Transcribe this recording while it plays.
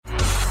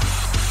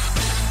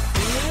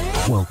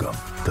Welcome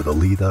to the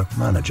Leader,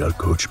 Manager,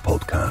 Coach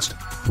podcast,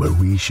 where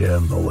we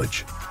share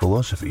knowledge,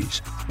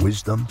 philosophies,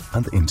 wisdom,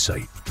 and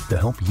insight to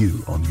help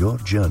you on your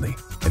journey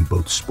in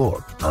both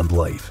sport and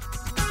life.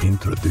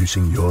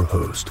 Introducing your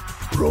host,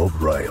 Rob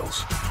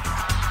Riles.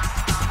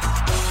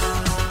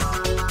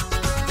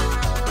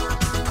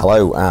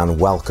 Hello and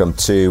welcome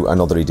to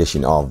another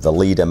edition of the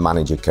Leader,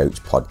 Manager,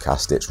 Coach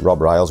podcast. It's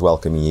Rob Riles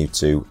welcoming you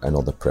to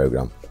another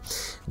programme.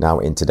 Now,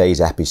 in today's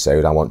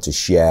episode, I want to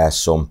share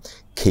some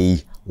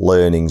key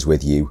learnings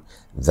with you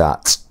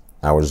that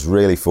I was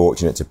really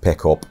fortunate to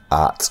pick up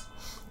at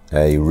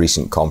a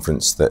recent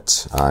conference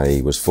that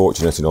I was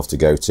fortunate enough to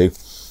go to.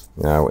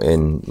 Now,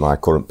 in my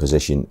current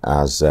position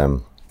as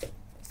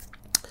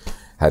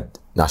head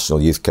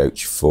national youth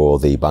coach for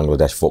the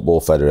Bangladesh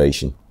Football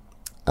Federation,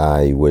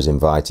 I was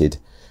invited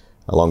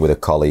along with a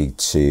colleague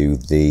to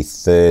the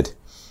third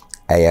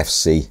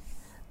AFC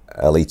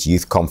Elite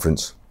Youth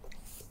Conference,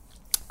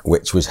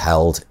 which was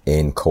held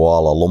in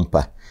Kuala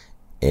Lumpur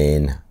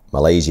in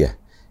Malaysia.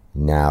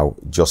 Now,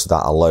 just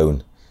that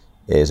alone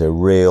is a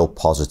real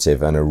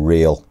positive and a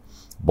real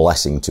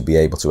blessing to be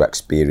able to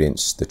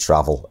experience the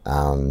travel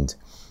and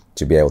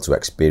to be able to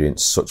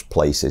experience such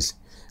places.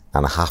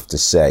 And I have to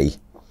say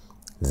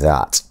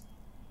that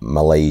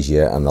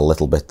Malaysia and the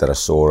little bit that I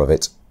saw of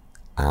it,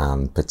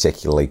 and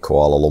particularly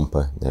Kuala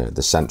Lumpur,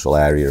 the central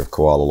area of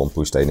Kuala Lumpur,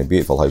 we stayed in a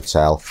beautiful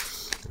hotel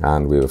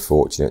and we were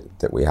fortunate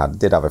that we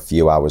did have a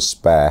few hours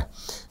spare.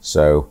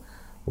 So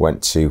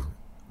went to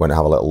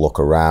have a little look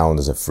around.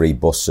 There's a free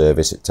bus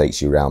service. It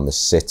takes you around the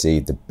city.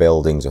 The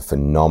buildings are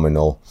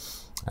phenomenal.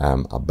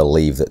 I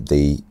believe that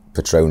the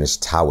Petronas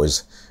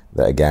Towers,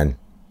 that again,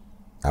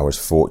 I was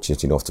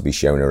fortunate enough to be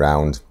shown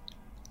around,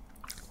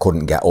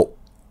 couldn't get up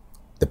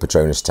the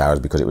Petronas Towers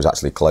because it was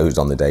actually closed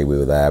on the day we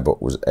were there,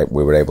 but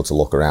we were able to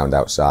look around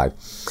outside.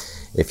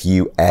 If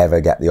you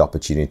ever get the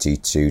opportunity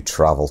to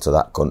travel to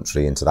that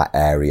country and to that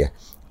area,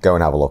 go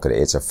and have a look at it.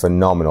 It's a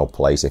phenomenal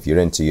place. If you're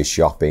into your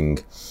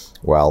shopping,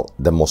 well,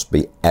 there must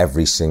be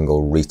every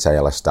single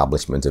retail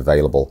establishment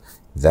available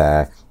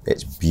there.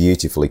 It's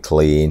beautifully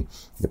clean,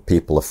 the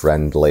people are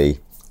friendly,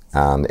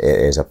 and it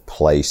is a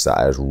place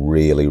that is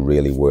really,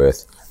 really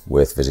worth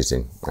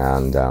visiting.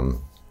 And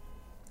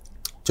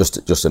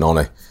just an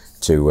honour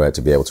to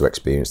be able to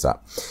experience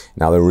that.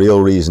 Now, the real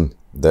reason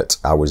that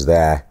I was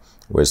there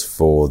was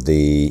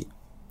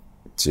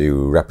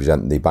to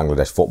represent the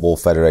Bangladesh Football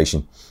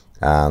Federation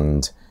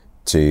and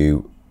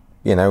to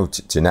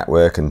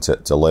network and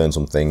to learn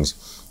some things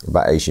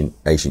about Asian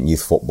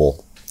youth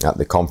football at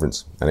the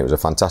conference. And it was a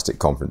fantastic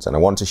conference. And I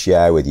want to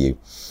share with you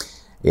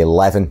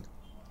 11,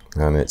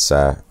 and it's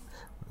a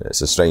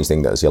strange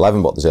thing that there's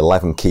 11, but there's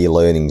 11 key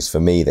learnings for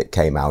me that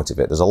came out of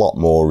it. There's a lot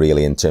more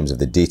really in terms of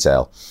the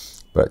detail,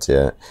 but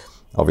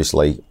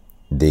obviously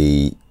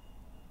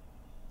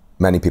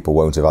many people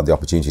won't have had the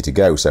opportunity to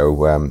go.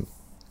 So I'm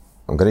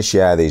going to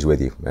share these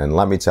with you. And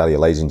let me tell you,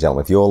 ladies and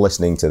gentlemen, if you're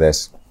listening to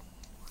this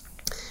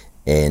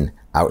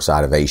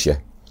outside of Asia,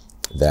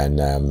 then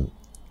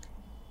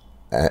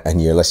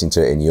and you're listening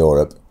to it in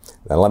Europe,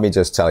 then let me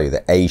just tell you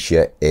that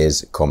Asia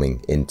is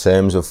coming. In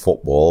terms of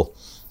football,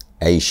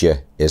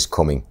 Asia is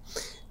coming.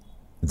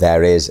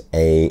 There is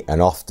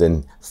an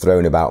often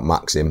thrown about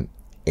maxim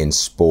in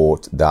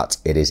sport that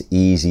it is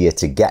easier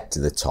to get to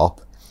the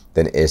top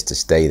than it is to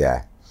stay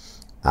there.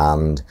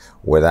 And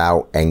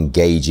without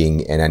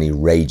engaging in any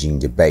raging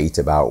debate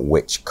about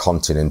which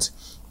continent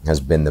has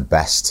been the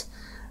best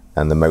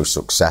and the most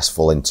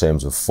successful in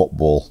terms of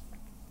football,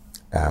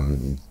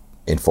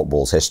 in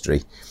football's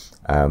history,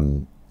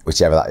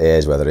 whichever that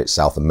is, whether it's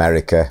South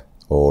America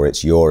or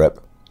it's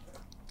Europe,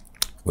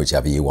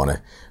 whichever you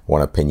want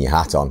to pin your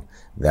hat on,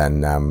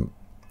 then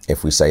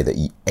if we say that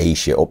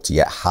Asia up to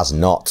yet has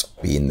not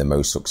been the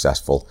most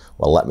successful,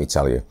 well, let me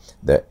tell you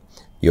that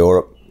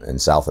Europe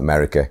and South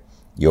America,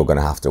 you're going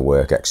to have to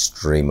work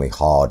extremely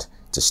hard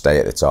to stay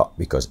at the top,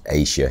 because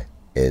Asia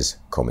is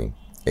coming.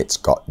 It's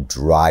got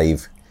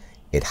drive,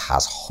 it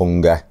has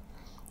hunger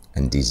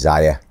and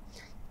desire,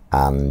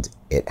 and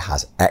it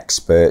has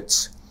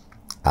experts,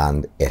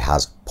 and it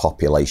has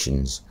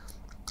populations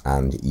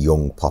and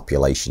young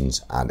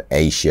populations, and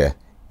Asia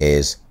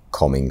is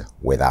coming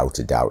without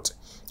a doubt.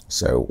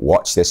 So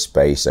watch this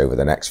space over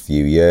the next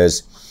few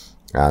years,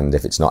 and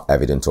if it's not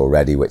evident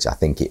already, which I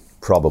think it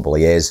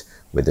probably is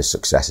with the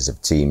successes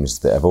of teams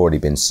that have already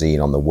been seen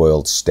on the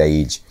world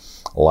stage,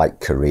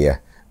 like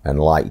Korea and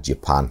like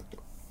Japan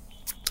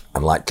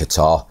and like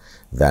Qatar,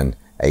 then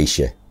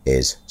Asia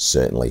is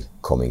certainly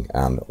coming.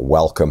 And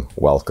welcome.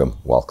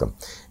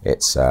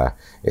 It's a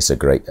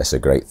great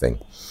thing,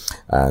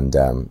 and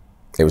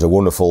it was a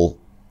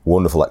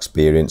wonderful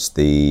experience.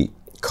 The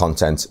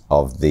content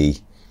of the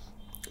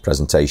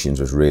presentations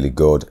was really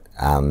good,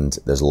 and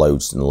there's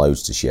loads and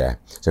loads to share.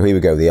 So here we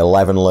go, the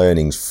 11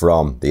 learnings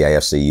from the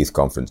AFC Youth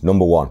Conference.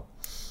 Number one,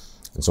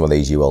 and some of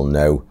these you will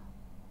know,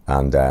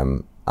 and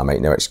I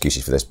make no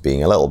excuses for this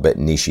being a little bit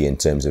niche in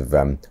terms of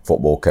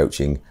football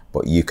coaching,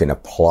 but you can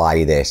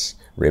apply this.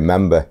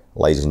 Remember,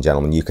 ladies and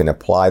gentlemen, you can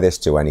apply this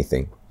to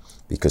anything,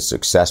 because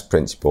success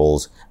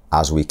principles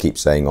as we keep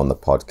saying on the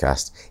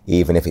podcast,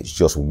 even if it's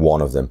just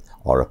one of them,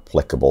 are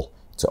applicable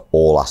to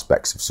all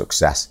aspects of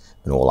success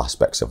and all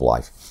aspects of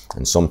life.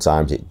 And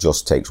sometimes it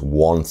just takes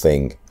one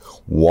thing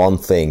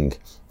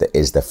that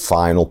is the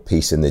final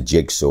piece in the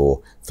jigsaw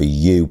for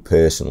you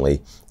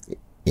personally,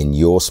 in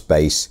your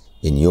space,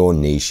 in your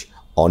niche,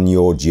 on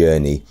your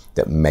journey,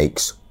 that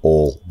makes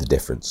all the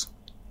difference.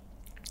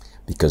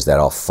 Because there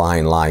are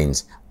fine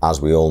lines,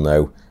 as we all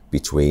know,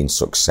 between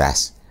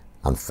success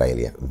and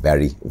failure.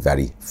 Very,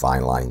 very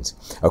fine lines.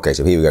 Okay,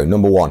 so here we go.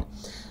 Number one,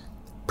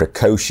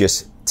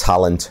 precocious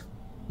talent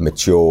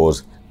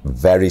matures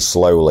very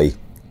slowly,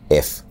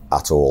 if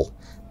at all.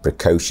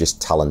 Precocious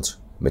talent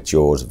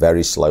matures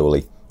very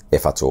slowly,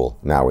 if at all.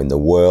 Now, in the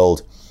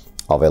world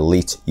of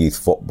elite youth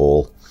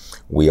football,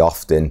 we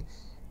often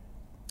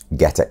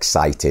get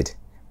excited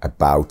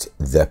about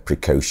the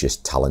precocious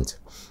talent.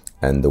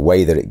 And the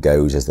way that it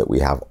goes is that we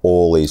have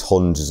all these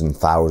hundreds and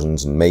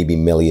thousands and maybe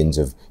millions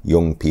of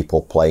young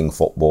people playing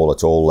football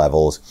at all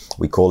levels.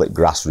 We call it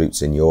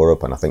grassroots in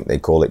Europe, and I think they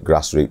call it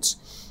grassroots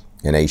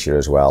in Asia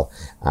as well.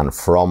 And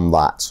from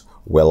that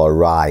will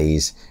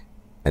arise,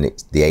 and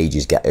the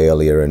ages get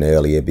earlier and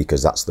earlier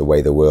because that's the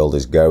way the world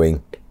is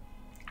going.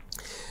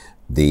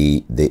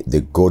 The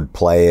good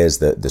players,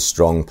 the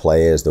strong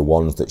players, the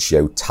ones that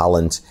show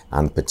talent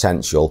and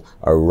potential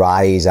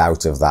arise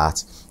out of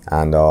that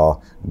and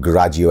are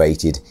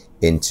graduated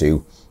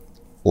into,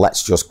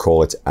 let's just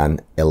call it an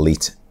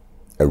elite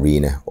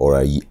arena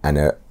or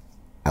an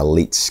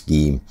elite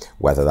scheme,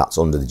 whether that's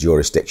under the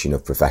jurisdiction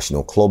of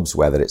professional clubs,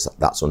 whether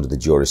that's under the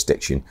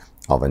jurisdiction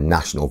of a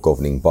national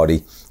governing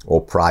body or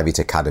private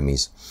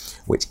academies.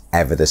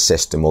 Whichever the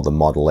system or the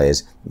model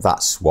is,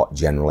 that's what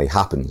generally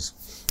happens.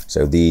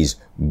 So these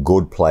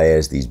good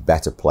players, these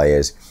better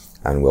players,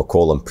 and we'll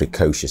call them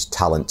precocious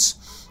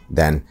talents,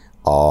 then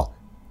are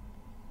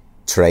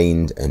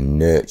trained and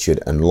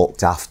nurtured and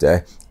looked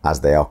after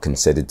as they are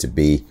considered to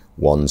be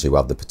ones who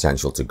have the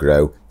potential to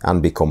grow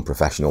and become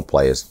professional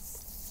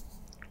players,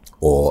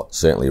 or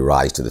certainly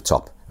rise to the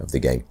top of the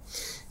game.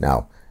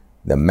 Now,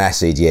 the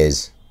message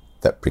is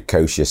that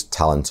precocious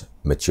talent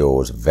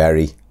matures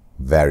very,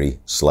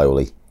 very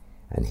slowly.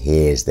 And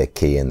here's the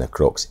key and the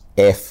crux,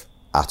 if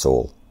at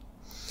all.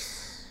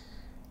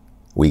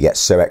 We get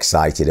so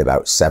excited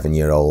about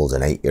 7-year-olds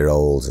and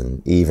 8-year-olds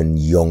and even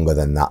younger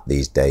than that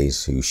these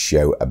days who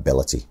show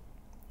ability.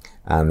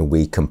 And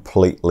we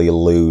completely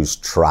lose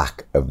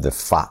track of the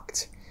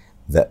fact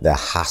that there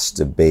has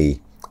to be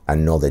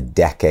another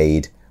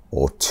decade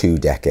or 2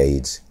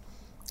 decades,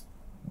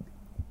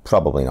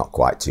 probably not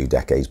quite 2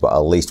 decades, but at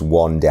least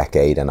 1.5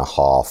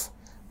 decades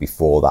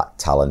before that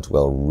talent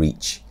will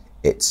reach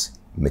its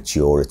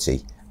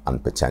maturity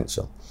and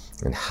potential.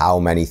 And how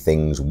many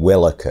things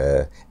will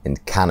occur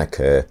and can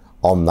occur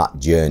on that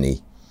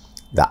journey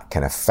that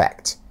can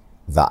affect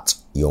that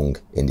young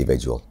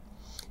individual.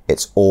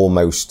 It's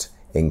almost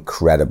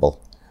incredible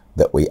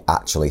that we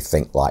actually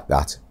think like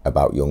that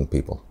about young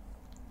people.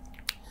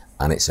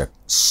 And it's a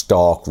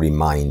stark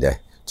reminder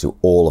to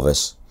all of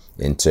us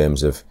in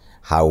terms of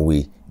how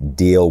we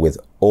deal with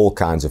all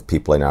kinds of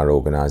people in our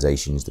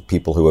organisations, the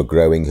people who are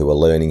growing, who are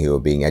learning, who are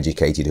being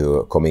educated, who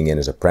are coming in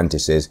as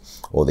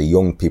apprentices, or the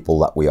young people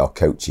that we are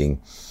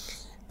coaching.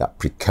 That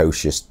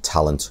precocious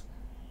talent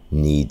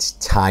needs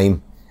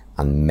time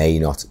and may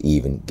not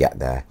even get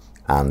there.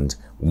 And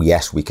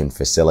yes, we can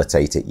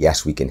facilitate it.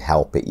 Yes, we can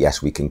help it.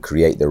 Yes, we can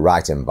create the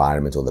right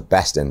environment or the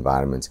best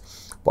environment.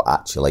 But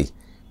actually,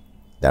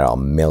 there are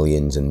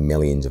millions and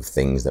millions of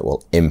things that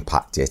will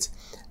impact it,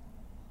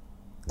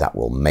 that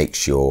will make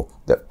sure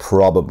that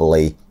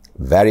probably,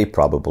 very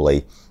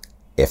probably,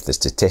 if the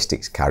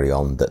statistics carry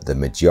on, that the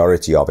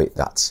majority of it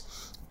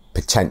that's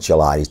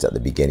potentialized at the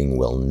beginning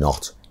will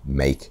not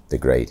make the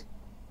grade.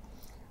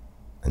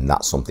 And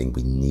that's something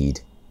we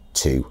need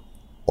to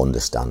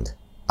understand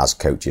as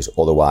coaches.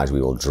 Otherwise,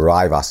 we will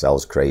drive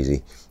ourselves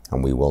crazy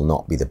and we will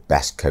not be the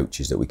best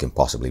coaches that we can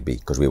possibly be,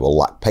 because we will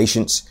lack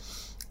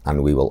patience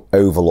and we will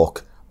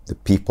overlook the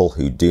people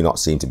who do not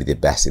seem to be the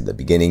best at the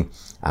beginning,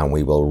 and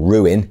we will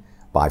ruin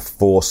by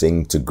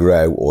forcing to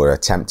grow or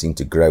attempting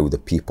to grow the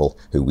people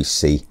who we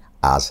see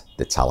as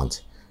the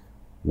talent.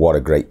 What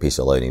a great piece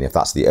of learning. If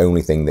that's the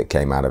only thing that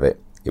came out of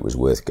it, it was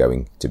worth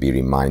going to be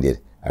reminded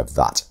of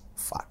that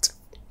fact.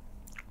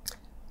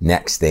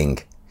 Next thing,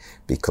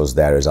 because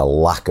there is a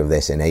lack of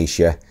this in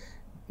Asia,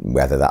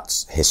 whether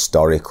that's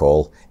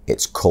historical,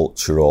 it's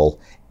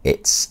cultural,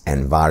 it's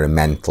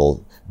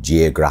environmental,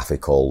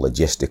 geographical,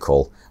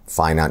 logistical,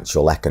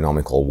 financial,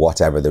 economical,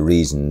 whatever the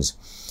reasons,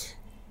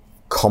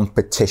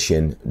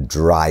 competition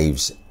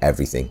drives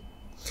everything.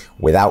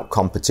 Without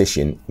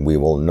competition, we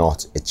will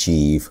not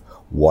achieve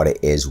what it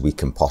is we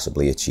can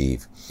possibly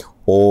achieve.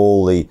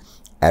 All the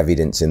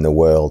evidence in the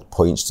world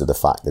points to the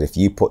fact that if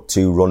you put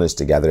 2 runners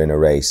together in a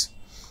race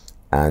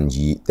and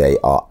they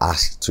are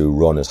asked to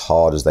run as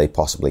hard as they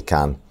possibly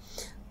can,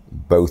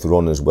 both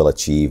runners will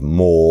achieve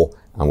more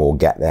and will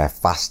get there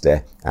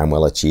faster and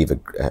will achieve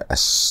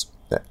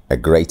a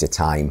greater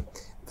time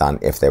than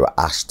if they were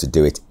asked to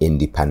do it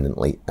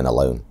independently and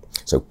alone.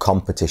 So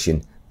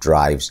competition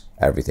drives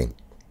everything.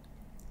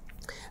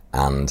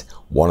 And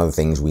one of the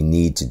things we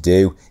need to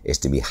do is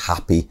to be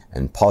happy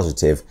and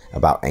positive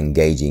about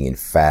engaging in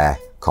fair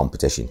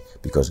competition,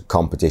 because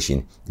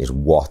competition is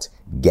what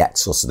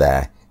gets us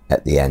there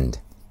at the end.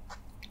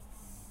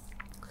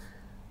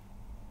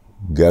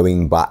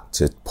 Going back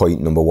to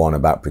point number 1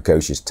 about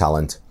precocious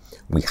talent,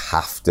 we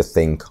have to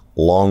think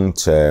long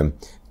term,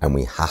 and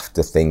we have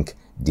to think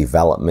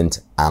development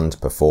and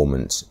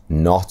performance,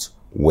 not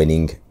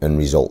winning and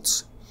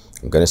results.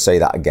 I'm going to say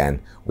that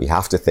again. We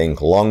have to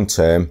think long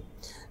term.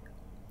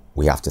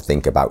 We have to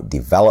think about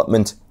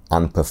development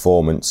and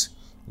performance,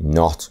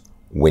 not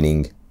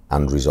winning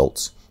and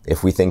results.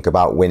 If we think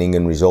about winning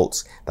and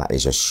results, that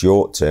is a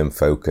short-term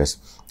focus,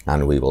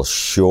 and we will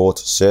short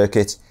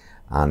circuit,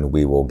 and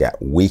we will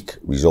get weak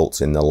results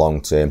in the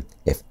long term,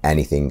 if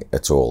anything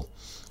at all.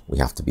 We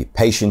have to be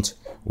patient.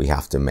 We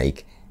have to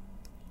make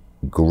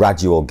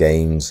gradual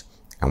gains,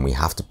 and we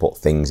have to put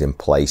things in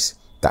place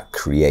that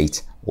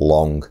create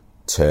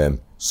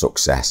long-term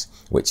success,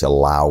 which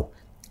allow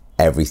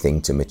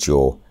everything to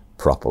mature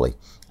properly.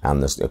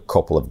 And there's a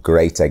couple of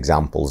great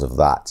examples of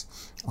that,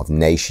 of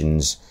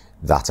nations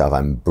that have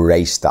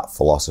embraced that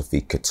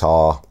philosophy: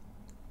 Qatar,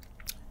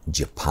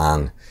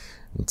 Japan,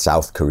 and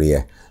South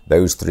Korea.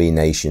 Those 3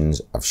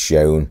 nations have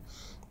shown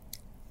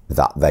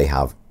that they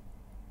have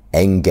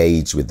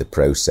engaged with the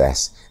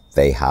process.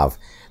 They have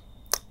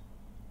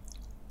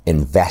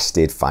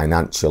invested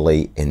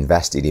financially,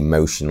 invested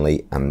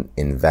emotionally, and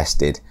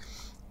invested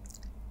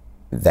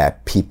their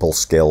people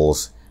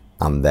skills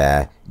and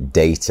their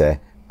data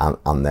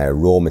and their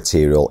raw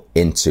material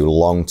into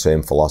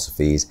long-term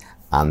philosophies,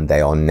 and they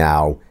are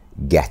now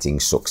getting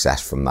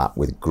success from that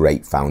with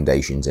great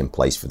foundations in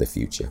place for the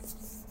future.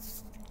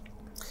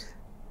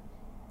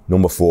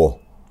 Number 4,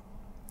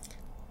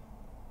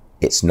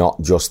 it's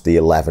not just the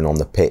 11 on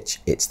the pitch,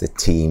 it's the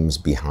teams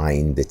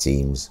behind the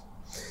teams.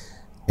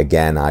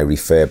 Again, I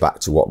refer back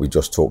to what we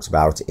just talked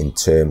about in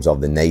terms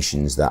of the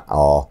nations that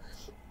are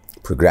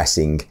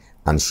progressing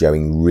and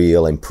showing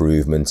real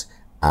improvement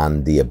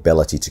and the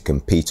ability to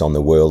compete on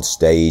the world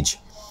stage.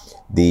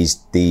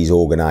 These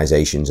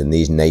organizations and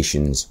these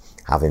nations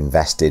have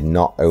invested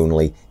not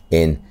only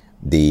in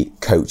the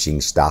coaching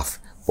staff,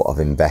 but have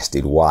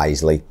invested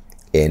wisely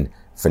in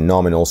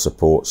phenomenal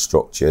support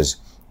structures,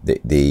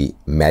 the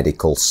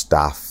medical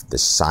staff, the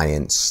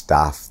science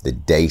staff, the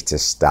data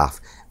staff,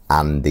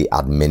 and the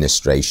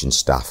administration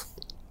staff,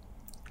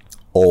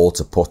 all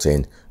to put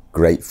in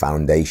great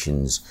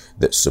foundations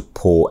that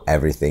support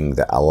everything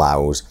that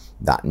allows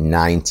that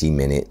 90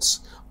 minutes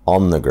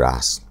on the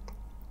grass,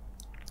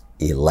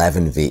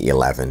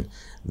 11v11,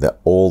 that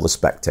all the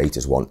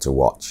spectators want to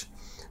watch.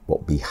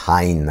 But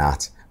behind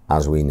that,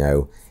 as we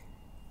know,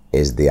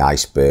 is the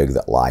iceberg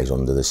that lies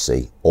under the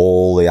sea.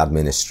 All the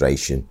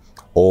administration,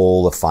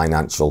 all the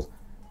financial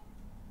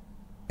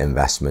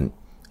investment,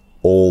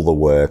 all the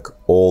work,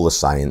 all the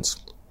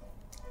science,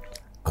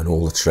 and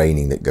all the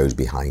training that goes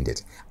behind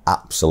it.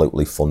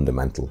 Absolutely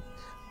fundamental.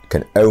 It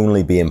can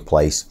only be in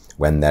place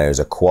when there is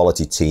a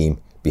quality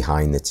team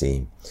behind the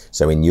team.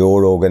 So in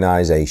your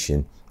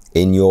organization,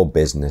 in your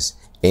business,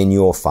 in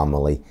your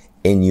family,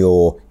 in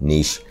your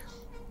niche,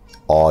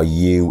 are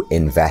you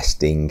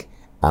investing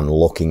and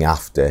looking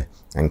after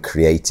and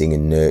creating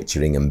and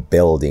nurturing and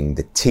building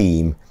the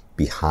team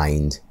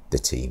behind the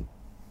team?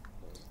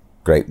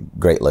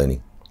 Great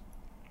learning.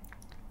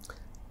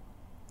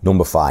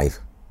 Number 5,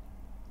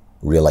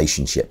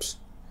 relationships.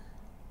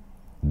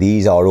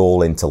 These are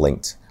all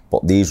interlinked,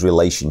 but these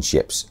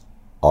relationships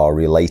are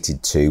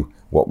related to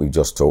what we've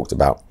just talked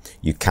about.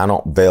 You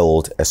cannot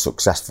build a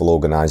successful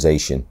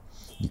organization,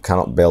 you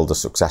cannot build a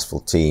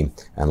successful team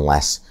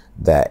unless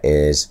there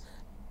is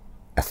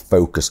a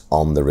focus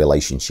on the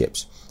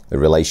relationships. The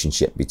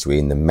relationship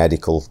between the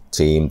medical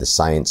team, the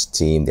science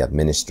team, the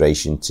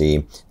administration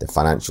team, the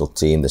financial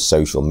team, the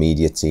social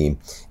media team,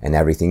 and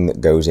everything that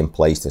goes in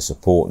place to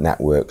support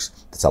networks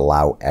that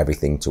allow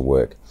everything to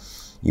work.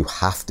 You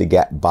have to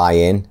get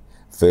buy-in,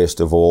 first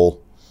of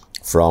all,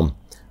 from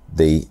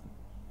the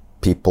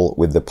people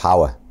with the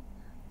power,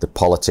 the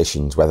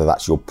politicians, whether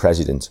that's your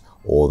president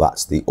or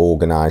that's the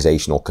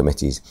organizational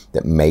committees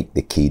that make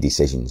the key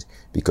decisions,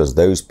 because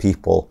those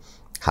people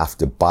have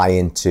to buy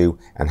into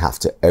and have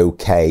to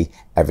okay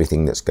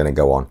everything that's going to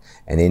go on.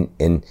 And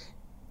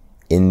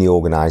in the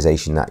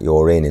organization that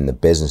you're in the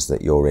business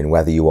that you're in,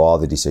 whether you are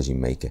the decision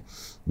maker,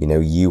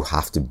 you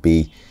have to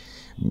be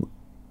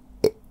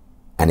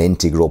an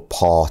integral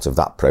part of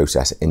that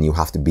process, and you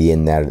have to be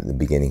in there at the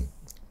beginning.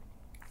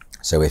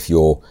 So if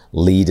your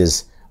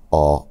leaders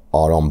are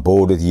on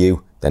board with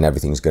you, then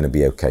everything's going to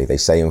be okay. They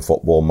say in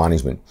football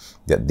management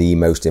that the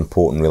most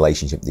important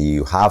relationship that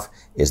you have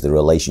is the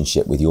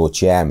relationship with your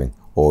chairman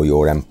or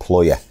your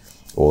employer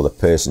or the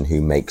person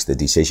who makes the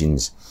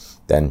decisions.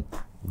 Then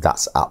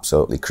that's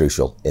absolutely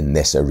crucial in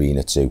this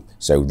arena too.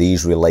 So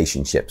these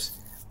relationships,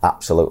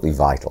 absolutely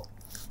vital.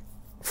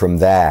 From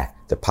there,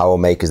 the power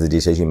makers, the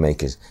decision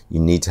makers.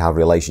 You need to have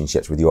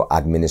relationships with your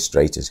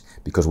administrators,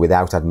 because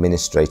without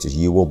administrators,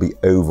 you will be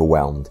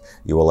overwhelmed.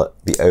 You will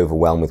be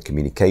overwhelmed with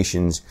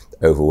communications,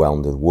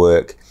 overwhelmed with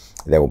work.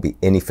 There will be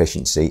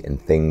inefficiency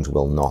and things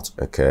will not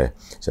occur.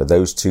 So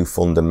those two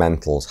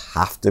fundamentals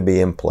have to be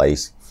in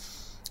place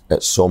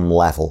at some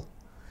level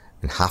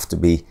and have to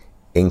be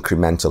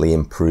incrementally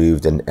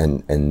improved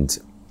and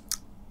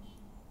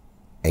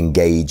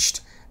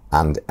engaged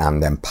and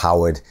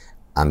empowered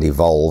and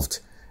evolved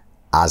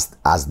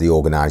as the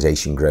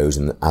organisation grows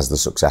and as the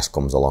success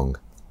comes along.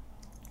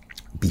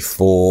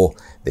 Before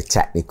the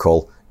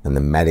technical and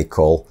the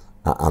medical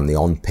and the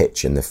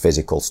on-pitch and the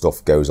physical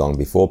stuff goes on,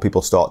 before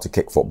people start to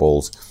kick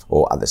footballs,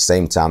 or at the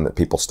same time that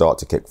people start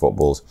to kick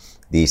footballs,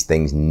 these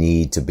things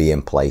need to be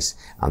in place,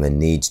 and there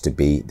needs to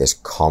be this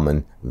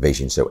common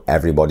vision so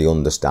everybody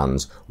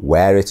understands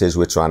where it is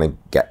we're trying to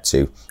get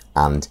to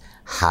and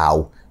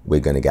how we're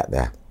going to get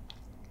there.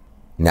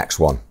 Next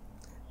one,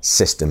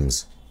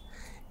 systems.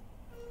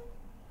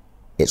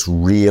 It's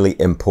really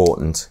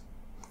important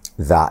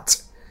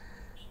that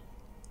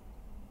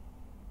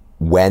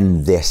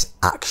when this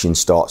action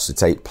starts to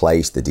take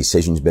place, the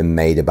decision's been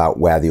made about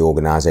where the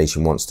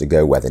organisation wants to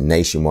go, where the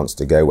nation wants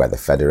to go, where the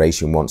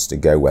federation wants to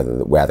go,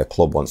 where the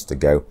club wants to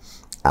go,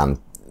 and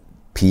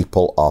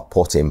people are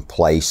put in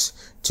place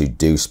to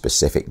do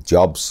specific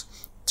jobs,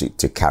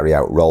 to carry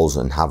out roles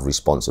and have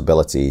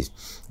responsibilities,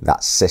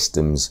 that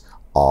systems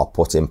are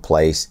put in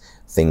place,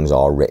 things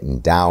are written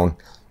down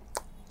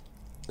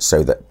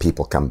so that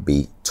people can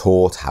be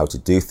taught how to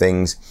do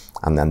things,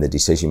 and then the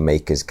decision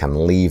makers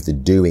can leave the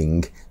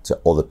doing to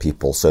other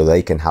people so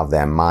they can have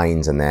their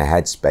minds and their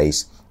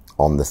headspace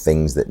on the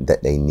things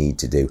that they need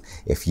to do.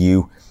 If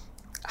you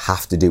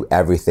have to do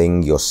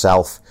everything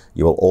yourself,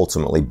 you will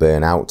ultimately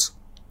burn out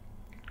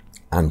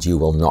and you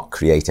will not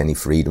create any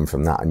freedom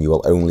from that, and you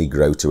will only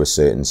grow to a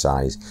certain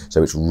size.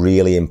 So it's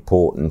really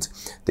important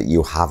that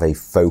you have a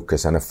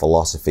focus and a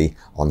philosophy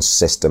on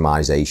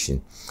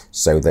systemization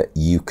so that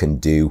you can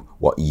do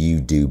what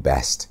you do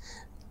best.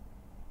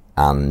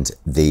 And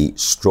the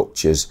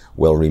structures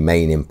will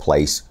remain in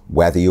place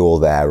whether you're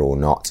there or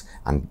not,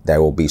 and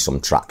there will be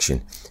some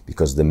traction,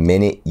 because the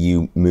minute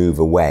you move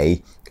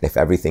away, if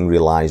everything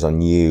relies on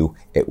you,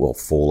 it will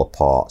fall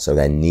apart. So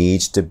there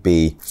needs to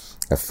be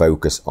a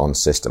focus on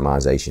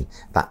systemization.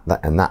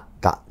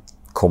 That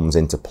comes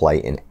into play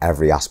in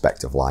every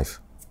aspect of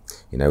life.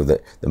 You know,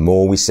 that the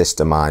more we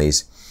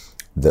systemize,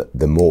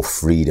 the more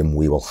freedom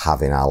we will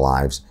have in our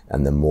lives,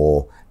 and the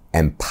more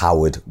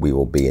empowered we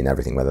will be in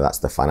everything, whether that's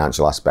the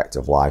financial aspect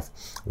of life,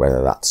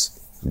 whether that's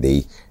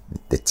the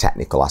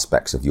technical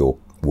aspects of your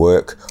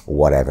work, or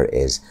whatever it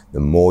is.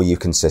 The more you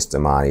can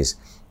systemize,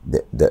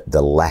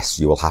 the less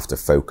you will have to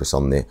focus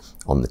on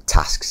the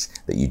tasks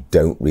that you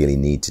don't really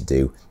need to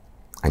do,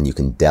 and you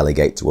can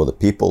delegate to other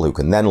people who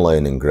can then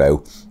learn and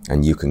grow,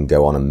 and you can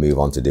go on and move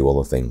on to do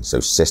other things. So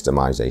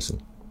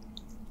systemization.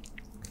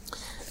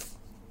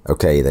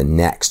 Okay, the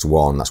next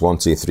one, that's 1,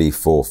 2, 3,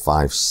 4,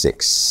 5,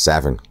 6,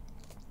 7.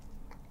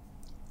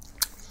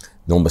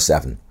 Number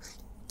 7,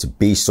 to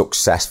be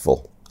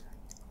successful,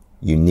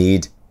 you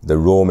need the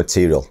raw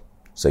material,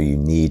 so you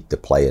need the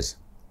players.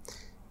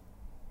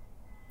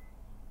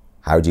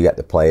 How do you get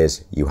the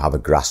players? You have a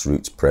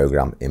grassroots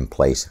program in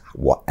place,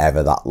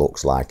 whatever that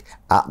looks like.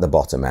 At the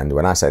bottom end,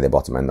 when I say the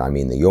bottom end, I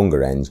mean the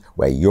younger end,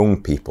 where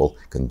young people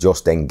can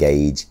just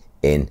engage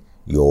in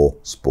your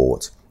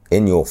sport,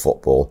 in your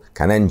football,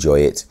 can enjoy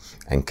it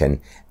and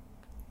can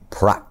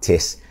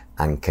practice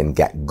and can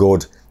get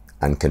good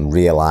and can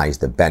realise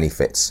the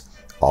benefits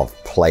of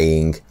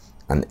playing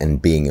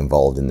and being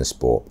involved in the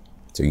sport.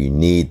 So you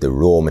need the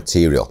raw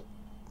material.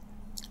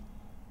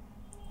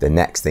 The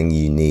next thing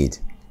you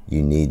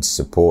need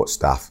support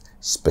staff.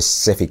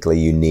 Specifically,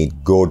 you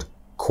need good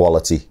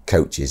quality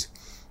coaches,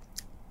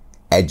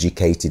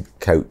 educated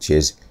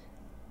coaches,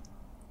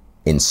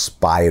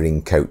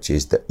 inspiring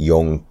coaches that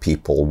young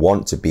people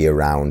want to be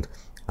around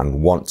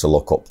and want to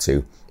look up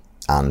to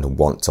and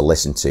want to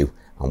listen to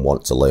and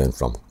want to learn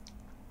from.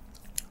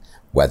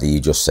 Whether you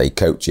just say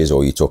coaches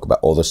or you talk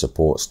about other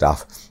support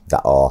staff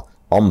that are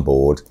on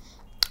board,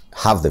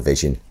 have the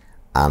vision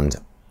and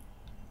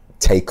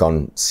take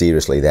on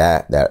seriously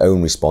their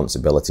own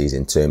responsibilities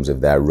in terms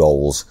of their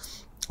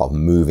roles of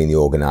moving the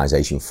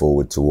organisation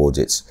forward towards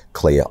its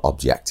clear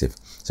objective.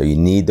 So you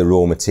need the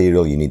raw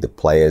material, you need the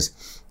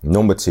players.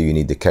 Number 2, you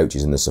need the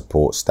coaches and the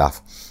support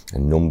staff.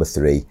 And number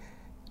 3,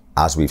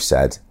 as we've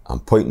said,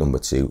 and point number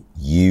 2,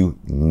 you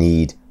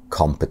need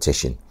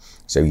competition.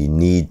 So you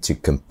need to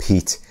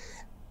compete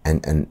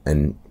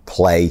and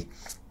play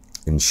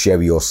and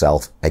show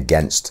yourself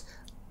against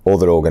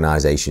other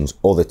organisations,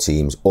 other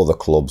teams, other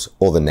clubs,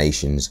 other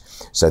nations,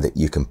 so that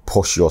you can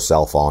push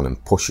yourself on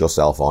and push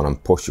yourself on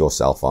and push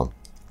yourself on.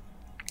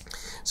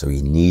 So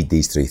you need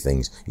these 3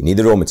 things. You need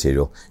the raw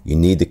material, you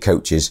need the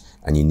coaches,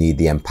 and you need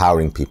the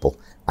empowering people,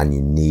 and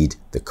you need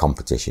the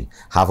competition.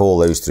 Have all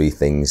those 3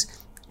 things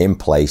in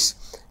place,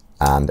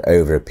 and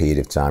over a period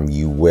of time,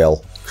 you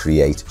will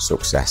create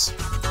success.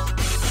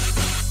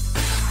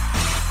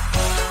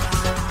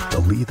 The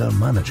Leader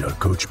Manager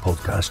Coach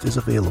podcast is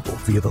available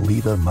via the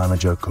Leader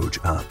Manager Coach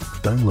app.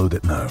 Download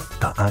it now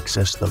to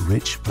access the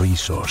rich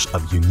resource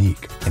of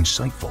unique,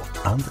 insightful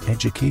and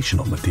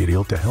educational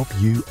material to help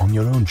you on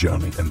your own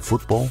journey in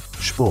football,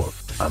 sport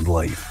and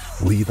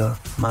life. Leader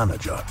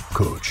Manager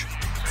Coach.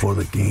 For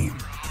the game.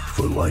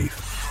 For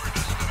life.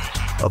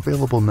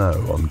 Available now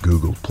on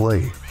Google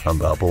Play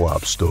and Apple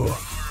App Store.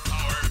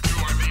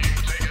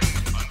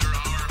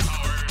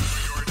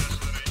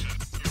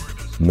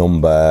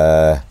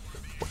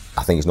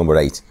 I think it's number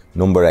 8.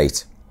 Number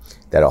 8.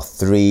 There are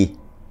 3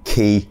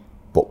 key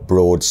but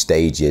broad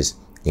stages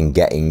in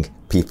getting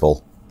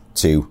people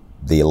to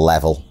the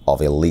level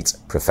of elite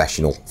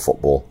professional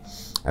football.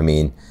 I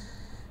mean,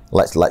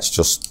 let's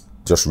just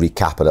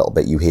recap a little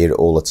bit. You hear it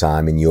all the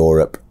time in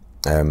Europe.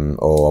 I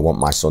want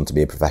my son to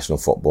be a professional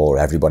footballer.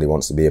 Everybody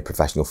wants to be a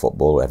professional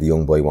footballer. Every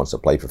young boy wants to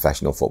play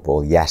professional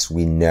football. Yes,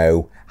 we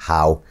know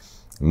how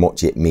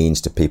much it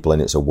means to people,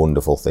 and it's a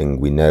wonderful thing.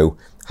 We know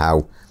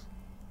how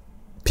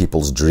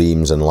people's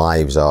dreams and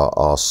lives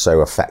are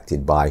so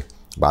affected by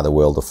the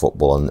world of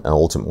football, and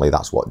ultimately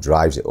that's what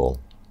drives it all.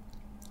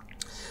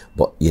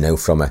 But you know,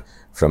 from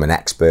an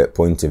expert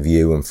point of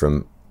view, and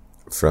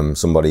from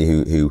somebody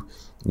who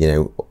you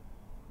know,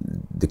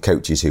 the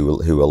coaches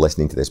who are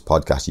listening to this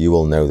podcast, you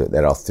will know that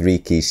there are 3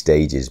 key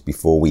stages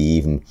before we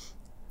even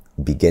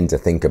begin to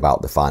think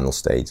about the final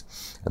stage.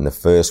 And the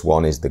first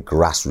one is the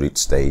grassroots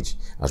stage,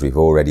 as we've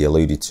already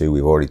alluded to,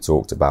 we've already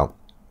talked about.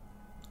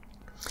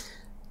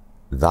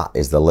 That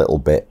is the little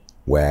bit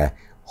where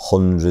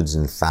hundreds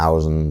and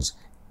thousands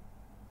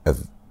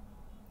of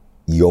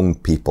young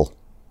people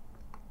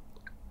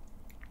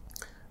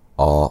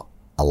are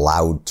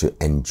allowed to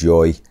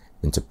enjoy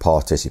and to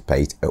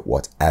participate at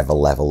whatever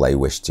level they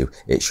wish to.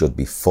 It should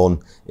be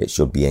fun, it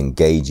should be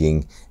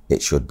engaging,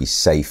 it should be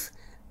safe,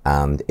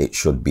 and it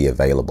should be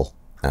available,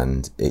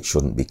 and it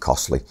shouldn't be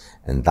costly.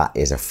 And that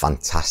is a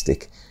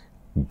fantastic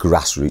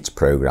grassroots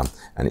program,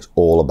 and it's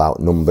all about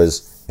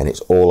numbers, and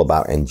it's all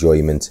about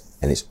enjoyment,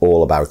 and it's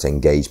all about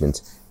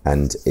engagement,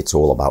 and it's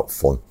all about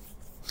fun.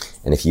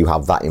 And if you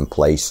have that in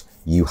place,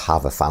 you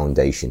have a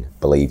foundation,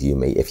 believe you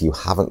me. If you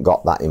haven't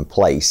got that in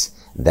place,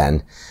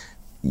 then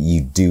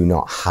you do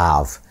not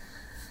have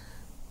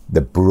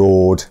the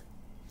broad,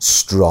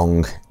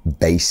 strong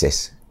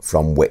basis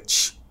from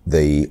which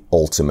the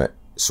ultimate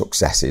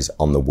successes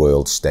on the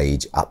world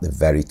stage at the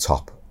very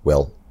top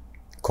will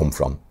come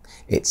from.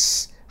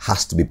 It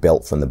has to be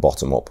built from the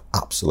bottom up.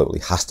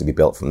 Absolutely has to be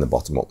built from the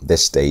bottom up.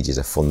 This stage is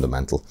a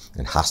fundamental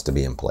and has to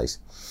be in place.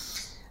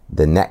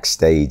 The next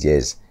stage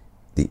is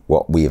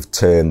what we have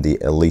termed the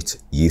elite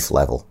youth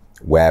level,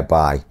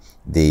 whereby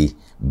the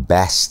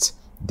best,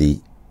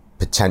 the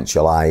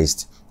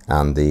potentialized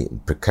and the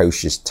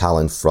precocious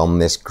talent from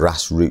this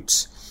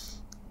grassroots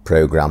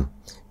program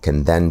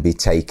can then be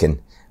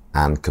taken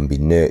and can be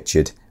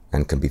nurtured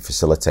and can be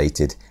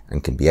facilitated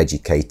and can be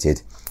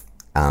educated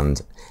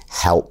and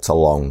helped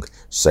along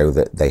so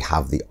that they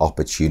have the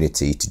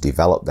opportunity to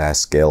develop their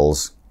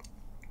skills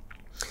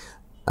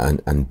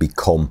and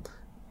become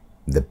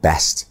the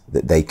best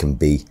that they can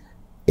be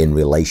in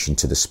relation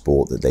to the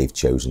sport that they've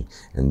chosen.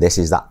 And this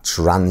is that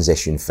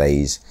transition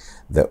phase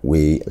that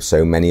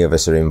so many of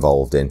us are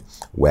involved in,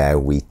 where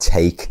we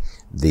take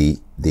the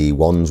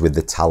ones with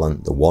the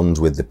talent, the ones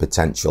with the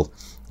potential,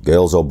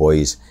 girls or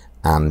boys,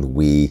 and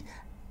we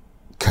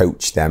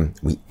coach them,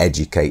 we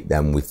educate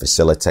them, we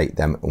facilitate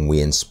them, and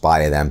we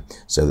inspire them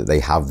so that they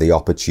have the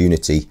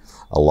opportunity,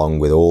 along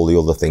with all the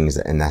other things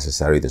that are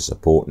necessary, the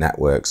support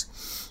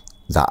networks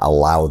that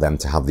allow them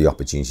to have the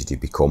opportunity to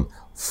become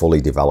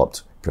fully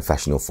developed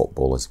professional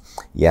footballers.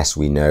 Yes,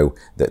 we know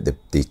that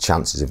the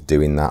chances of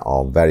doing that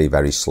are very,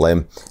 very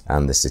slim,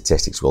 and the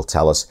statistics will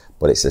tell us,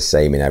 but it's the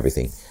same in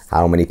everything.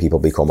 How many people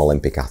become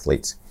Olympic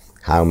athletes?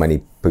 How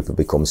many people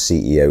become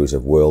CEOs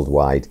of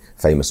worldwide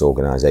famous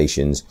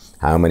organizations?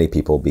 How many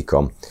people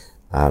become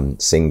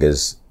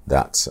singers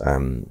that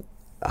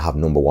have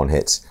number 1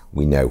 hits?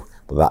 We know,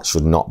 but that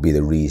should not be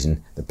the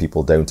reason that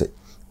people don't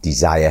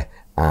desire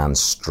and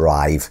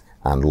strive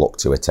and look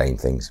to attain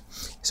things.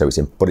 So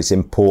it's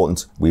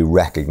important we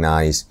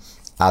recognize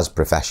as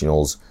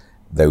professionals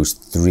those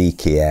 3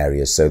 key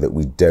areas, so that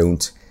we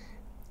don't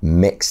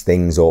mix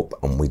things up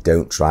and we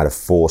don't try to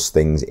force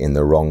things in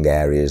the wrong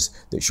areas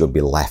that should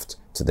be left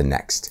to the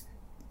next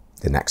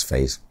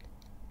phase.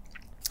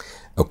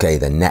 Okay,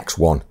 the next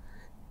one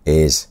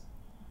is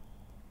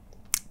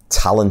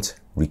talent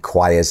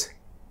requires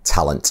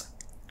talent.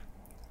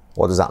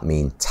 What does that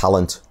mean?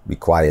 Talent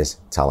requires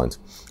talent.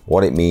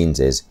 What it means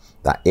is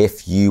that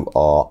if you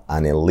are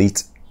an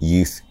elite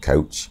youth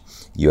coach,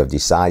 you have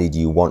decided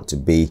you want to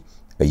be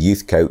a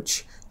youth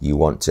coach, you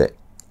want to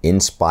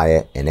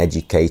inspire and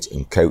educate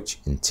and coach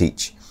and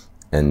teach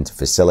and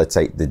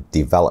facilitate the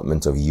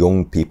development of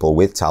young people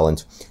with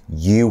talent,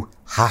 you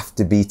have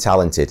to be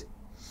talented.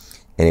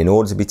 And in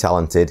order to be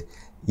talented,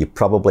 you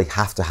probably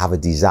have to have a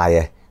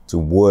desire to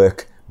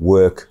work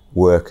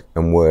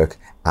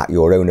at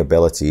your own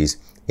abilities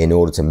in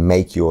order to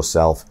make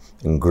yourself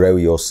and grow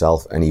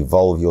yourself and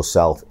evolve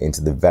yourself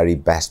into the very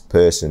best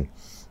person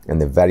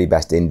and the very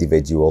best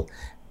individual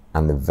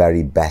and the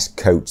very best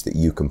coach that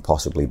you can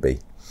possibly be.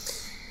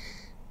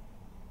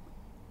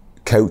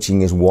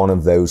 Coaching is one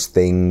of those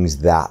things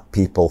that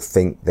people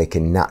think they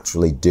can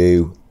naturally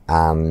do,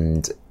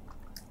 and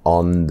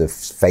on the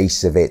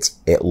face of it,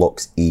 it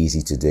looks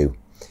easy to do.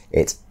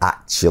 It's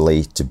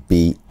actually, to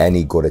be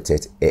any good at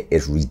it, it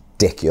is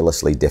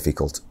ridiculously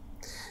difficult.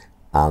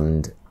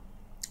 And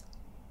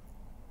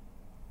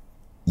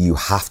you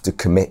have to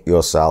commit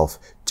yourself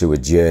to a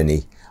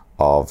journey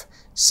of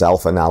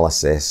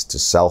self-analysis, to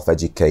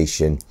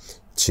self-education,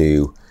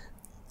 to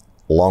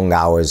long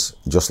hours.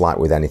 Just like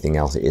with anything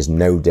else, it is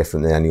no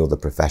different than any other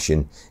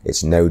profession.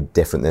 It's no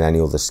different than any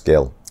other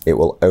skill. It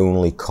will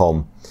only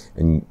come,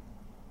 and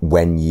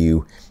when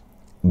you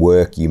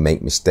work, you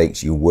make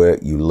mistakes, you work,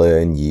 you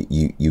learn,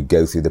 you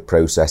go through the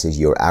processes,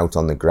 you're out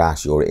on the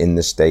grass, you're in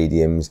the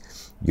stadiums,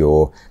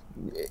 you're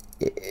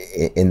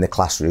in the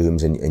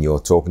classrooms, and you're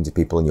talking to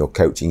people, and you're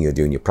coaching, you're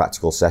doing your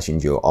practical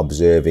sessions, you're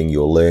observing,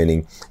 you're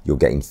learning, you're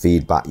getting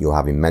feedback, you're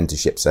having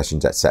mentorship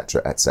sessions,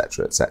 etc.,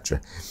 etc.,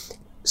 etc.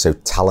 So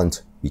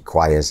talent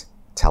requires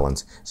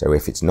talent. So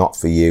if it's not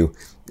for you,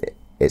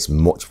 it's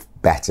much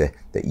better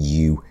that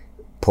you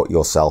put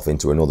yourself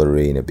into another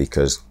arena,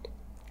 because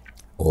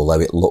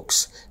although it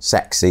looks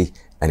sexy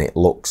and it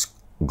looks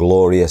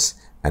glorious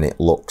and it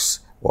looks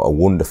what a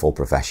wonderful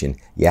profession,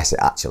 yes, it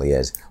actually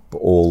is, but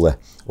all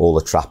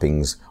the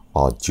trappings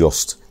are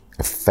just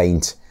a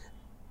faint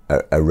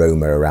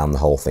aroma around the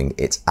whole thing.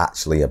 It's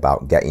actually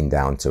about getting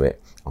down to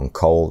it on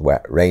cold,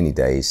 wet, rainy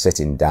days,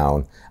 sitting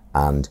down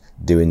and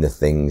doing the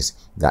things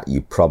that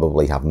you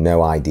probably have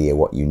no idea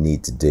what you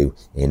need to do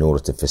in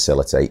order to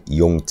facilitate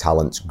young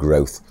talent's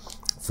growth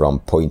from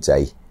point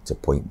A to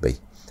point B.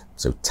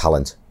 So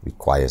talent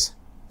requires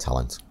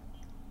talent.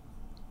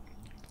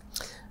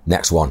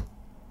 Next one,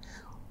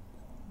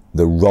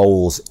 the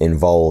roles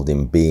involved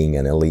in being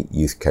an elite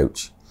youth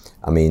coach.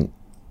 I mean,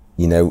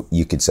 you know,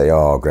 you could say,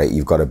 oh great,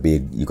 you've got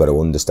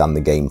to understand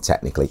the game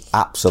technically.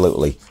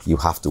 Absolutely, you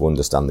have to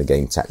understand the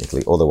game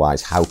technically.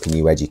 Otherwise, how can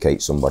you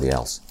educate somebody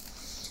else?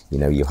 You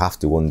know, you have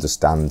to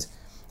understand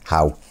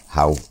how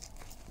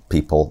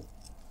people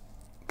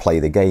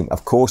play the game.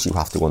 Of course you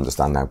have to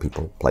understand how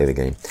people play the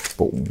game.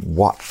 But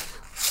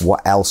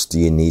what else do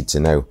you need to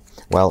know?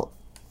 Well,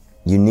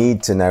 you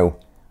need to know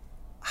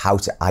how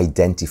to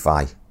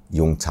identify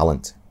young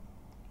talent.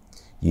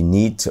 You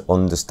need to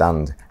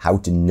understand how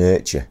to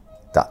nurture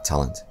that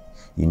talent.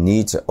 You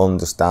need to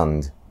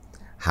understand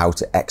how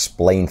to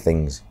explain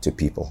things to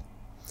people.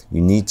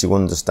 You need to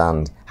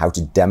understand how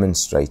to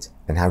demonstrate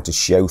and how to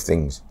show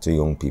things to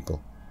young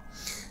people.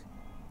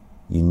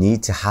 You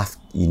need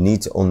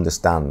to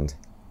understand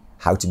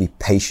how to be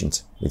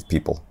patient with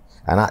people,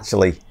 and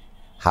actually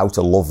how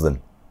to love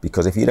them.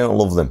 Because if you don't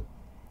love them,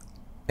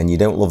 and you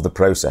don't love the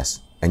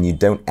process, and you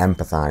don't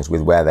empathize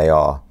with where they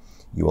are,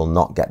 you will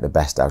not get the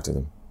best out of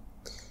them.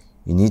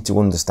 You need to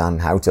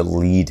understand how to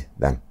lead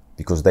them,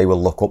 because they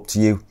will look up to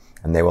you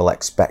and they will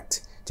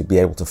expect to be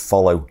able to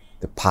follow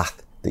the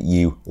path that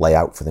you lay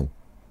out for them.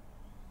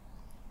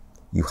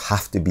 You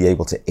have to be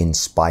able to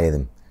inspire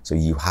them. So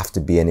you have to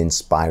be an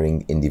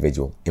inspiring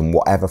individual in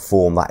whatever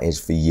form that is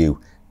for you,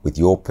 with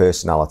your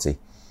personality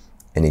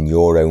and in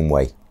your own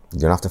way. You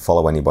don't have to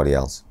follow anybody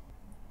else.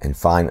 And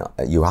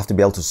you have to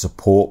be able to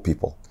support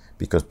people,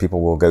 because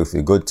people will go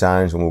through good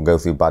times and will go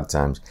through bad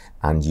times.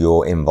 And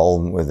your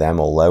involvement with them,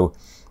 although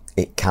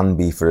it can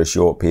be for a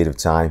short period of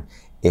time,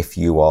 if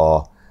you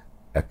are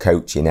a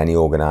coach in any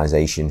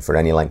organization for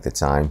any length of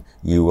time,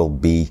 you will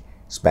be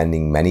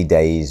spending many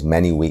days,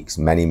 many weeks,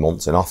 many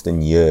months, and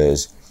often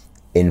years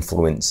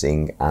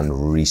influencing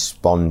and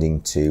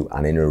responding to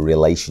and in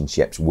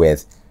relationships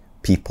with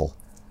people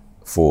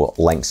for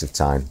lengths of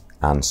time.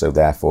 And so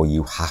therefore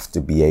you have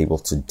to be able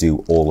to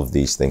do all of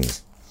these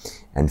things.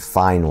 And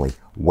finally,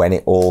 when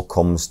it all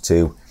comes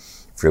to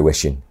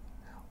fruition,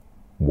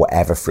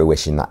 whatever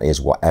fruition that is,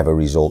 whatever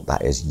result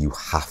that is, you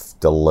have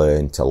to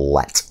learn to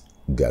let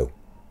go.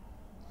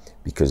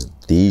 Because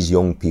these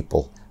young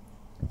people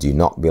do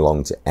not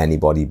belong to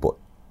anybody but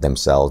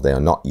themselves. They are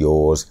not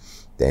yours.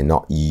 They're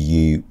not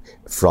you,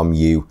 from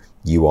you.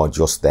 You are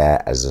just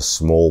there as a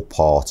small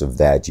part of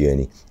their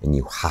journey, and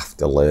you have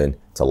to learn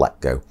to let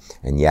go.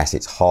 And yes,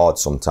 it's hard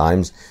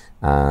sometimes,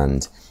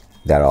 and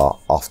there are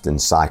often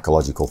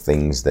psychological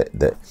things that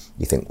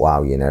you think,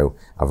 wow, you know,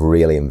 I've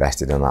really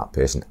invested in that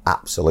person.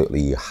 Absolutely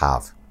you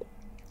have.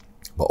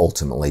 But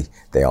ultimately,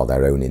 they are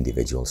their own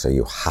individual, so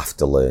you have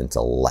to learn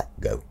to let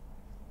go.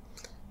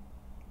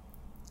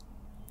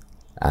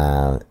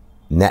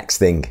 Next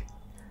thing,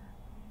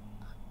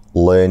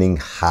 learning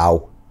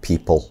how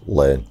people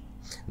learn.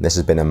 And this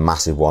has been a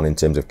massive one in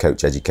terms of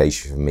coach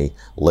education for me,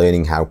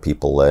 learning how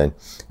people learn.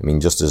 I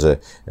mean, just as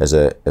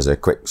a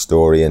quick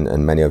story,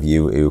 and many of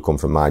you who come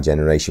from my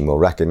generation will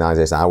recognize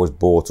this, I was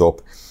brought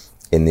up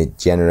in the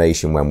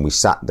generation when we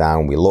sat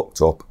down, we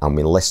looked up and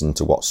we listened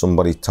to what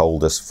somebody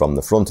told us from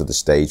the front of the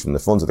stage, from the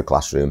front of the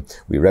classroom.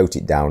 We wrote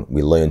it down,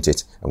 we learnt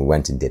it, and we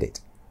went and did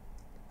it.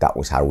 That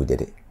was how we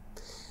did it.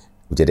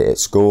 We did it at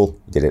school,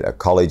 we did it at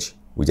college,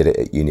 we did it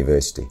at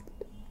university.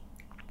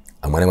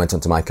 And when I went on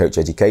to my coach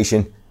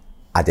education,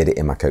 I did it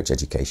in my coach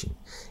education.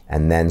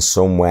 And then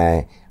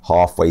somewhere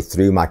halfway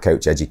through my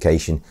coach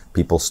education,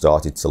 people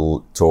started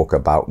to talk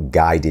about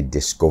guided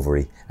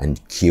discovery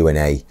and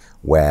Q&A,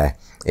 where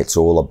it's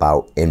all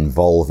about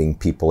involving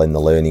people in the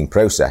learning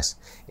process.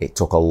 It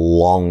took a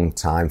long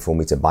time for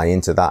me to buy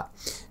into that.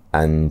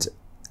 And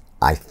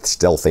I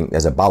still think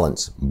there's a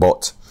balance,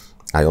 but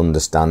I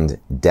understand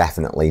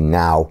definitely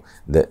now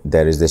that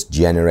there is this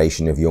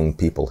generation of young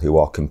people who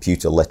are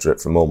computer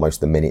literate from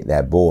almost the minute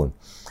they're born,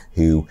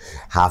 who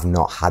have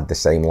not had the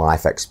same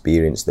life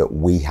experience that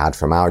we had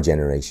from our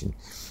generation.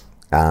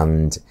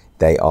 And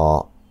they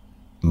are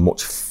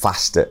much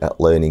faster at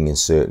learning in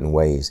certain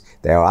ways.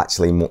 They are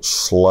actually much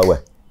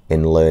slower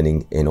in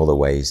learning in other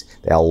ways.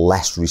 They are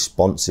less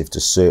responsive to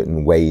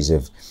certain ways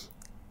of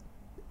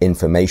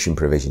information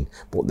provision,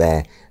 but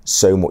they're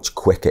so much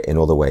quicker in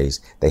other ways.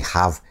 They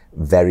have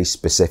very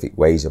specific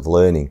ways of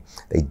learning.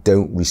 They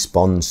don't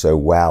respond so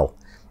well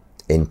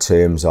in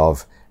terms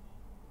of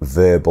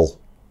verbal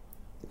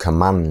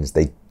commands.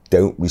 They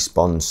don't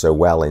respond so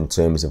well in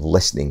terms of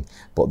listening,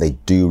 but they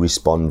do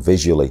respond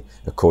visually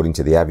according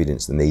to the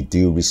evidence, and they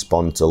do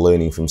respond to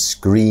learning from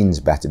screens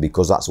better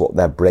because that's what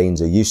their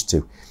brains are used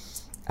to.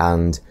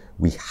 And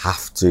we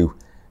have to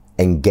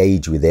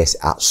engage with this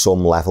at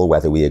some level.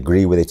 Whether we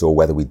agree with it or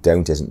whether we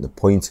don't isn't the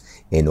point.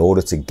 In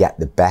order to get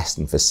the best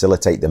and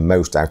facilitate the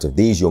most out of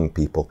these young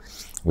people,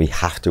 we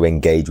have to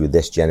engage with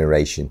this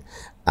generation.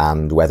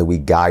 And whether we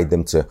guide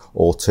them to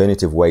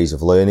alternative ways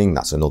of learning,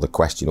 that's another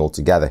question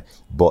altogether.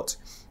 But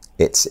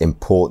it's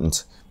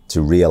important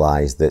to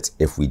realize that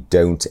if we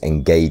don't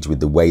engage with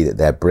the way that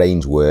their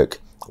brains work,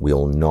 we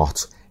will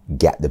not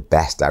get the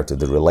best out of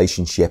the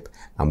relationship,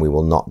 and we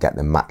will not get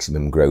the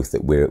maximum growth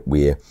that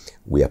we're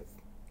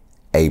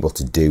able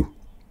to do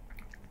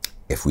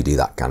if we do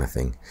that kind of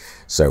thing.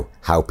 So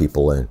how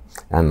people learn.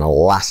 And the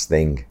last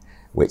thing,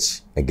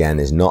 which again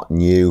is not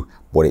new,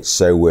 but it's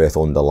so worth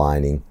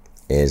underlining,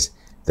 is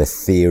the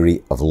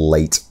theory of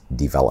late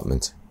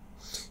development.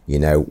 You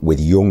know, with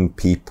young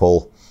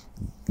people,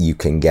 you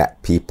can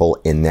get people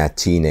in their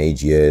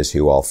teenage years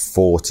who are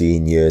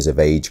 14 years of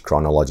age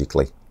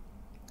chronologically.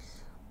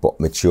 But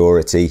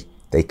maturity,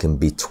 they can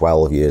be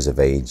 12 years of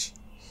age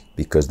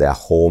because their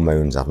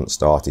hormones haven't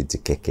started to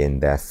kick in.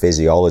 Their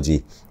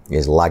physiology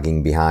is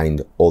lagging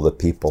behind other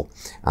people.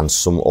 And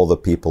some other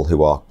people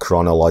who are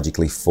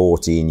chronologically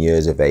 14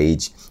 years of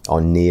age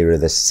are nearer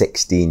the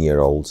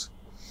 16-year-olds.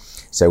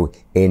 So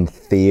in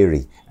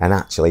theory and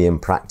actually in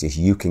practice,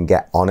 you can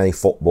get on a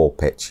football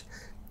pitch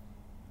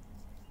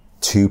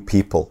two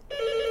people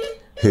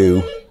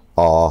who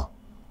are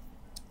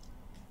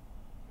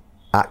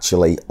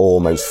actually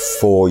almost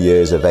 4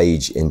 years of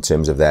age in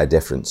terms of their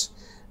difference.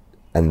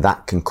 And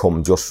that can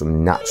come just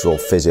from natural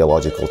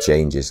physiological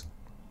changes.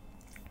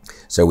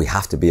 So we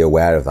have to be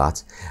aware of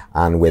that.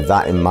 And with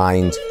that in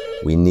mind,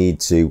 we need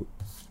to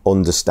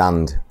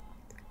understand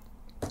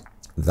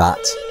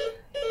that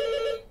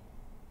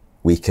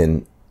we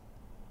can,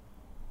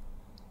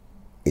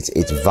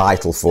 it's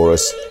vital for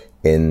us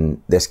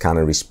in this kind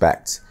of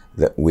respect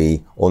that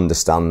we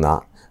understand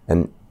that.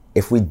 And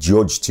if we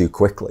judge too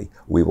quickly,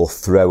 we will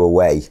throw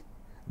away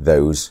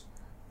those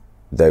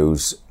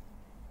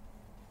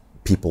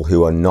people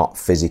who are not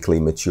physically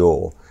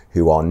mature,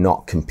 who are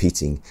not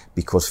competing,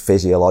 because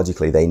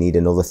physiologically they need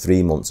another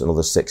 3 months,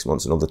 another 6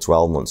 months, another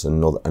 12 months,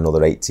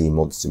 another 18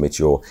 months to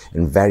mature.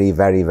 And very,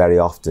 very, very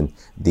often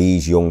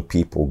these young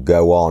people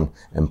go on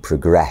and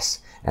progress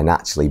and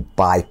actually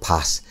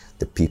bypass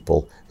the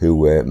people who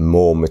were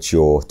more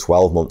mature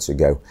 12 months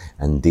ago.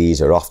 And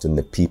these are often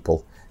the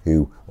people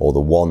who, or the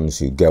ones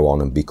who go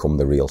on and become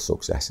the real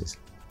successes.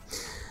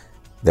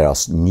 There are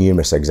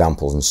numerous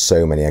examples and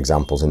so many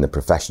examples in the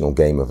professional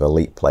game of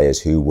elite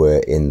players who were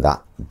in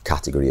that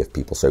category of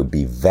people. So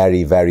be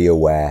very, very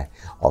aware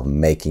of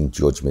making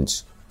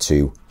judgments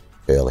too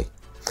early.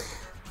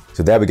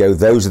 So there we go.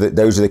 Those are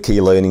the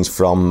key learnings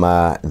from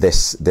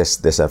this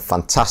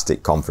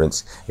fantastic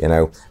conference. You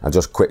know, I'll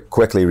just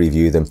quickly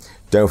review them.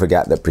 Don't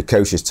forget that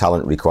precocious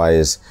talent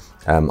requires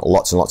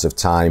lots and lots of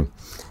time.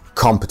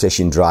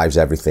 Competition drives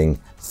everything.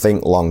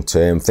 Think long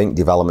term. Think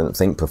development.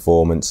 Think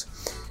performance.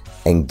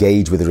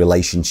 Engage with the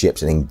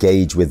relationships and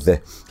engage with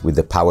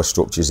the power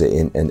structures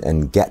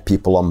and get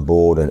people on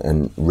board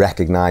and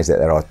recognize that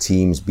there are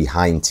teams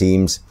behind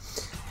teams.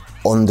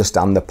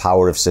 Understand the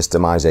power of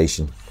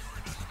systemization.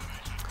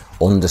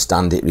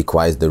 Understand it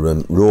requires the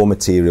raw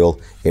material,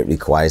 it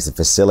requires the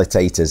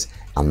facilitators,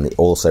 and it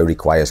also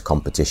requires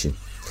competition.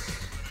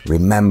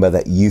 Remember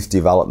that youth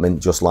development,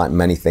 just like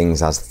many things,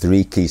 has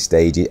 3 key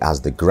stages. It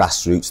has the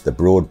grassroots, the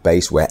broad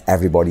base where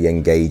everybody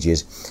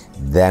engages.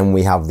 Then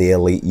we have the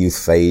elite youth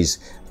phase,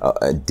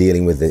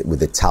 dealing with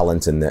the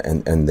talent and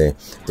the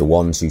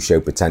ones who show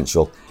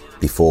potential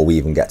before we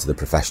even get to the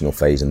professional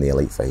phase and the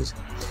elite phase.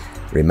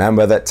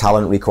 Remember that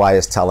talent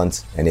requires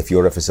talent, and if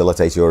you're a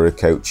facilitator or a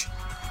coach,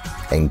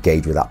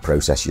 engage with that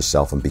process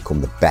yourself and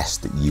become the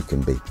best that you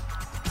can be.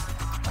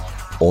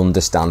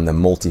 Understand the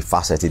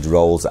multifaceted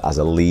roles as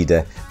a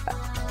leader,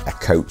 a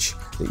coach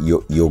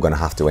that you're going to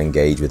have to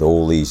engage with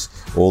all these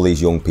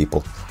young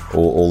people,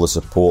 all the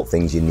support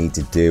things you need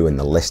to do and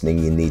the listening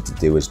you need to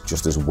do,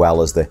 just as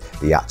well as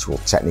the actual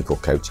technical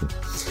coaching.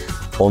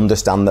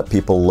 Understand that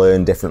people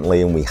learn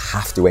differently, and we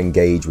have to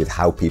engage with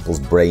how people's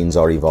brains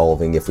are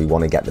evolving if we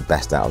want to get the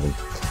best out of them.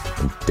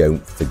 And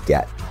don't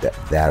forget that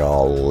there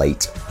are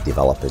late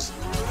developers,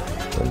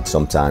 and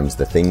sometimes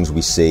the things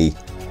we see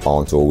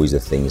aren't always the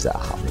things that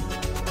are happening.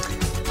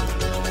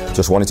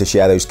 Just wanted to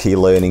share those key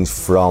learnings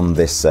from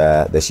this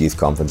youth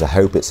conference. I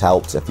hope it's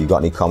helped. If you've got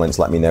any comments,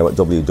 let me know at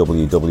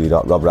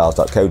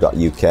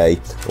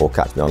www.robriles.co.uk, or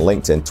catch me on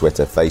LinkedIn,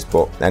 Twitter,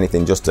 Facebook,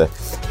 anything, just to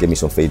give me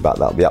some feedback.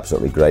 That'll be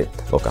absolutely great.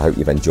 Look, I hope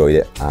you've enjoyed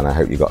it, and I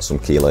hope you got some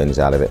key learnings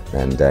out of it,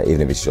 and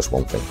even if it's just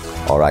one thing.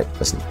 All right,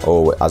 listen,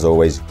 as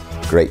always,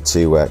 great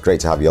to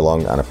have you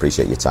along, and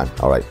appreciate your time.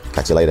 All right,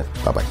 catch you later.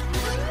 Bye-bye.